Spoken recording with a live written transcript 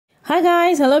Hi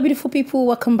guys, hello beautiful people,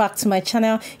 welcome back to my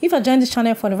channel. If I joined this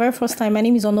channel for the very first time, my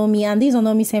name is Onomi and this is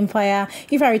Onomi's Empire.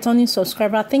 If you're a returning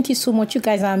subscriber, thank you so much. You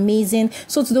guys are amazing.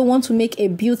 So today I want to make a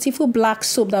beautiful black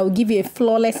soap that will give you a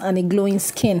flawless and a glowing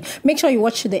skin. Make sure you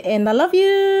watch to the end. I love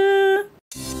you.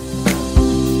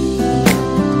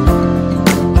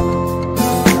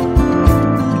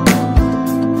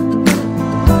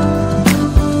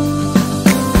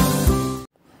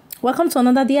 Welcome to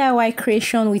another DIY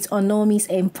creation with Onomi's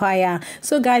Empire.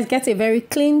 So guys, get a very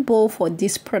clean bowl for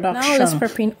this production. Now let's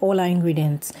prep in all our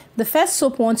ingredients. The first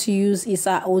soap we want to use is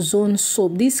our ozone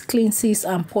soap. This cleanses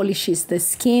and polishes the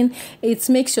skin. It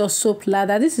makes your soap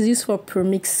lather. This is used for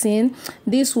premixing.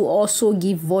 This will also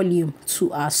give volume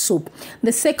to our soap.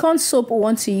 The second soap we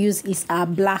want to use is our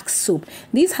black soap.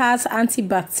 This has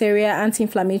antibacterial,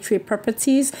 anti-inflammatory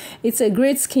properties. It's a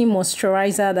great skin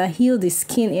moisturizer that heals the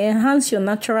skin, enhances your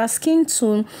natural skin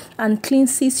tone and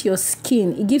cleanses your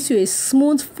skin. It gives you a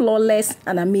smooth, flawless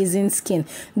and amazing skin.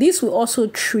 This will also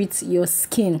treat your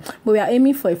skin, but we are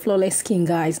aiming for a flawless skin,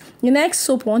 guys. The next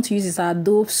soap we want to use is our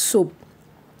Dove soap.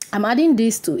 I'm adding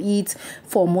this to it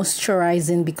for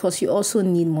moisturizing because you also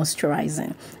need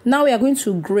moisturizing. Now we are going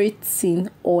to grate in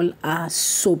all our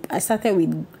soap. I started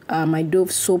with my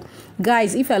Dove soap.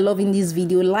 Guys, if you're loving this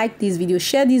video, like this video,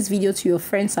 share this video to your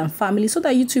friends and family so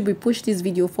that YouTube will push this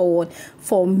video forward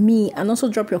for me, and also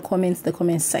drop your comments in the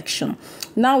comment section.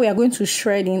 Now we are going to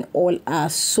shred in all our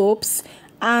soaps,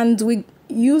 and we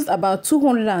used about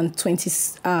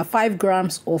 225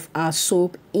 grams of our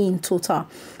soap in total.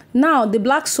 Now the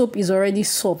black soap is already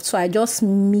soft, so I just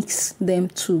mix them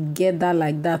together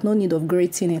like that. No need of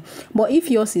grating it, but if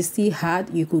yours is still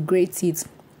hard, you could grate it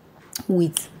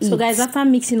with it. So guys, after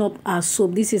mixing up our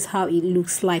soap, this is how it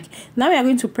looks like. Now we are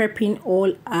going to prep in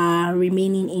all our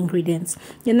remaining ingredients.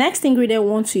 The next ingredient we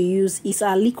want to use is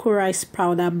our licorice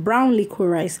powder, brown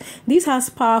licorice. This has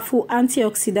powerful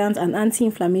antioxidant and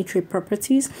anti-inflammatory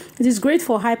properties. It is great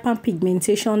for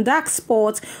hyperpigmentation, dark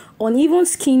spots, uneven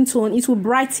skin tone. It will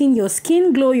brighten your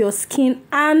skin, glow your skin,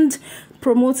 and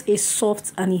promote a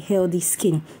soft and a healthy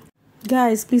skin.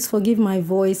 Guys, please forgive my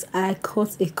voice, I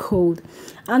caught a cold.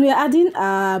 And we are adding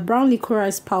our brown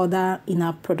licorice powder in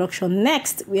our production.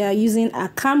 Next, we are using a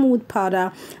camwood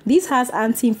powder. This has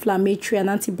anti-inflammatory and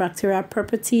antibacterial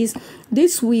properties.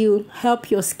 This will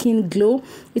help your skin glow.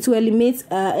 It will eliminate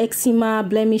eczema,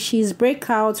 blemishes,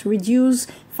 breakouts, reduce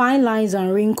fine lines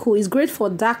and wrinkles. It's great for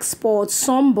dark spots,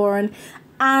 sunburn,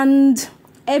 and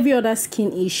every other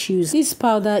skin issues. This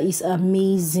powder is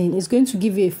amazing. It's going to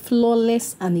give you a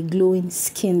flawless and a glowing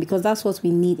skin because that's what we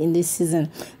need in this season.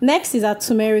 Next is our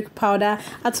turmeric powder.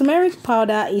 Our turmeric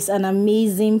powder is an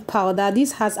amazing powder.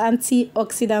 This has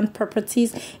antioxidant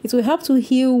properties. It will help to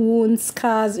heal wounds,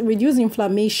 scars, reduce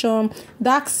inflammation,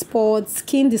 dark spots,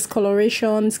 skin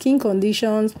discoloration, skin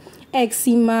conditions,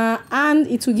 eczema, and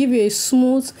it will give you a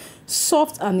smooth,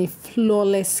 soft and a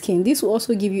flawless skin. This will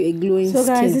also give you a glowing skin.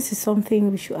 So guys, this is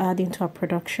something we should add into our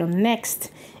production.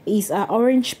 Next is our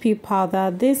orange peel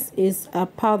powder. This is a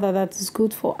powder that is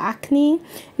good for acne.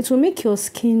 It will make your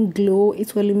skin glow.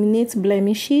 It will eliminate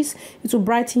blemishes. It will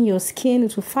brighten your skin.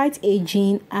 It will fight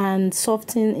aging and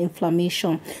soften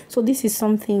inflammation. So this is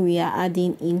something we are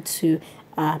adding into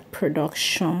our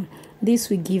production. This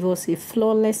will give us a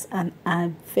flawless and a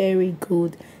very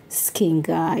good skin,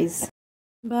 guys.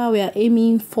 But we are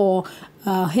aiming for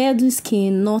a healthy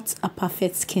skin, not a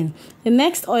perfect skin. The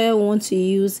next oil we want to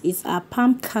use is our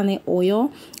palm kernel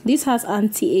oil. This has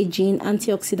anti-aging,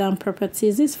 antioxidant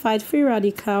properties. This fights free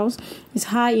radicals. It's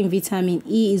high in vitamin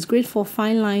E. It's great for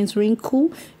fine lines,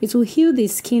 wrinkle. It will heal the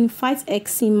skin, fight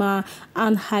eczema,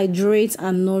 and hydrate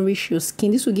and nourish your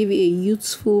skin. This will give you a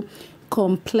youthful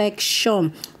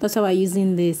complexion. That's why we're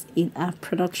using this in our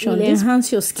production. It enhance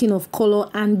your skin of color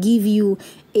and give you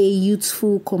a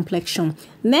youthful complexion.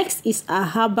 Next is our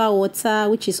herbal water,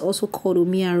 which is also called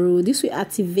Omiaru. This will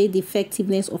activate the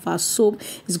effectiveness of our soap.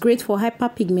 It's great for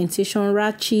hyperpigmentation,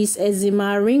 rashes,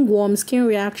 eczema, ringworm, skin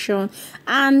reaction,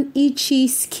 and itchy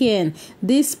skin.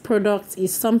 This product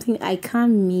is something I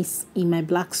can't miss in my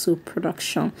black soap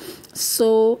production.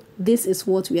 So this is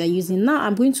what we are using. Now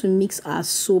I'm going to mix our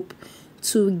soap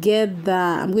together.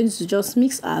 I'm going to just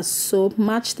mix our soap,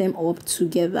 match them up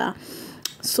together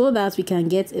so that we can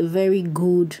get a very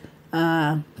good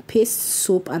paste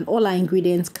soap and all our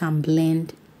ingredients can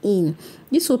blend in.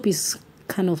 This soap is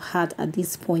kind of hard at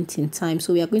this point in time,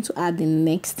 so we are going to add the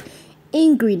next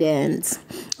ingredients.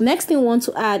 Next thing we want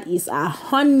to add is our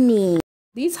honey.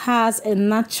 This has a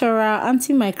natural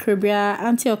antimicrobial,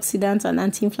 antioxidant, and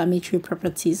anti-inflammatory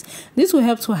properties. This will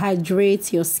help to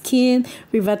hydrate your skin,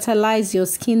 revitalize your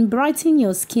skin, brighten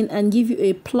your skin, and give you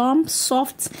a plump,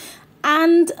 soft,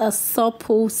 and a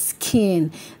supple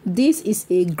skin. This is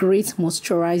a great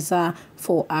moisturizer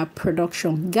for our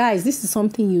production. Guys, this is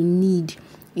something you need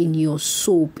in your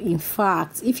soap. In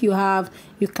fact, if you have,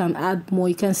 you can add more.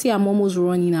 You can see I'm almost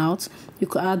running out. You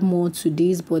could add more to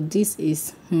this, but this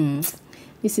is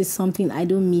this is something I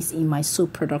don't miss in my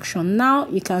soap production. Now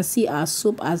you can see our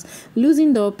soap has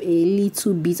loosened up a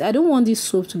little bit. I don't want this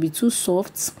soap to be too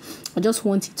soft. I just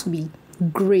want it to be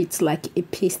great, like a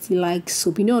pasty like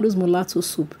soap. You know all those mulatto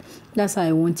soap? That's how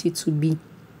I want it to be.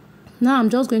 Now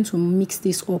I'm just going to mix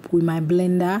this up with my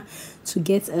blender to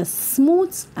get a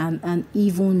smooth and an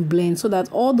even blend, so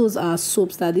that all those are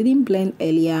soaps that didn't blend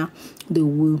earlier, they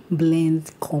will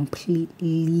blend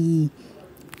completely.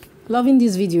 Loving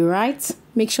this video, right?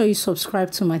 Make sure you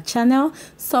subscribe to my channel.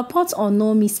 Support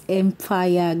Onomi's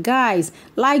Empire. Guys,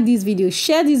 like this video,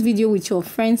 share this video with your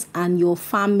friends and your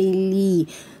family,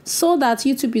 so that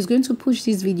YouTube is going to push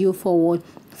this video forward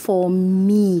for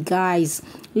me. Guys,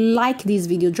 like this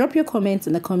video, drop your comments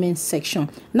in the comment section.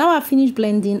 Now I finished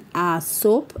blending our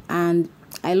soap, and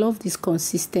I love this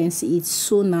consistency. It's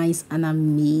so nice and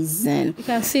amazing. You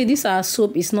can see this our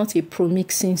soap is not a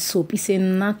pro-mixing soap. It's a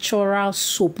natural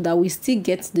soap that will still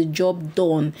get the job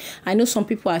done. I know some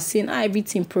people are saying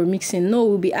everything pro-mixing. No,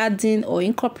 we'll be adding or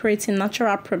incorporating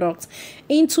natural products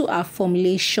into our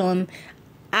formulation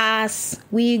as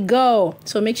we go.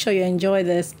 So make sure you enjoy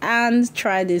this and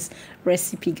try this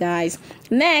recipe, guys.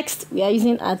 Next, we are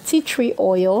using a tea tree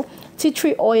oil. Tea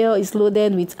tree oil is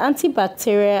loaded with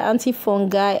antibacterial,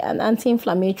 antifungal, and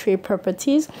anti-inflammatory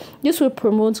properties. This will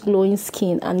promote glowing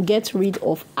skin and get rid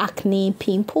of acne,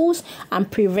 pimples,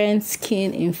 and prevent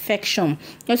skin infection.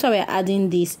 That's why we're adding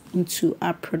this into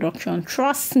our production.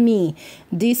 Trust me,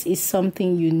 this is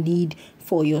something you need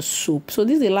for your soap. So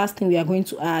this is the last thing we are going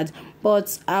to add,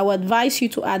 but I would advise you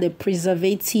to add a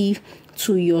preservative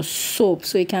to your soap.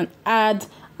 So you can add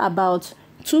about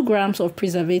 2 grams of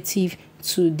preservative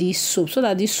to this soap, so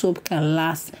that this soap can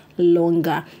last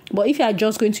longer. But if you are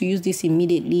just going to use this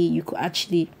immediately, you could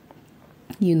actually,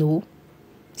 you know,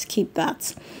 skip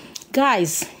that.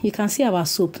 Guys, you can see our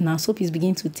soap now. Soap is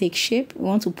beginning to take shape. We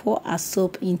want to pour our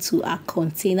soap into our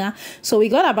container. So we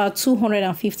got about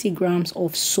 250 grams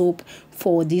of soap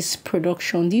for this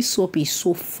production. This soap is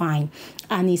so fine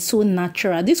and it's so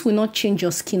natural. This will not change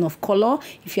your skin of color.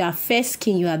 If you are fair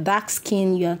skin, you are dark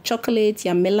skin, you are chocolate,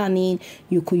 you are melanin,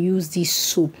 you could use this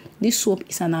soap. This soap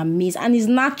is an amazing, and it's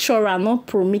natural, not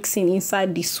pro-mixing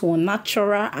inside this one.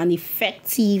 Natural and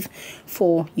effective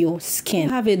for your skin.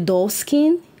 Have a dull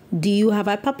skin? Do you have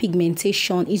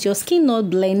hyperpigmentation? Is your skin not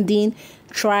blending?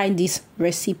 Try this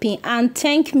recipe and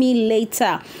thank me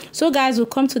later. So guys, we'll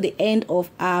come to the end of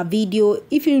our video.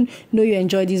 If you know you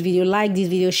enjoyed this video, like this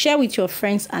video, share with your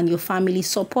friends and your family.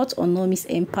 Support Onomi's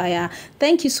Empire.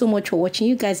 Thank you so much for watching.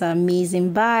 You guys are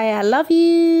amazing. Bye. I love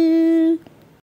you.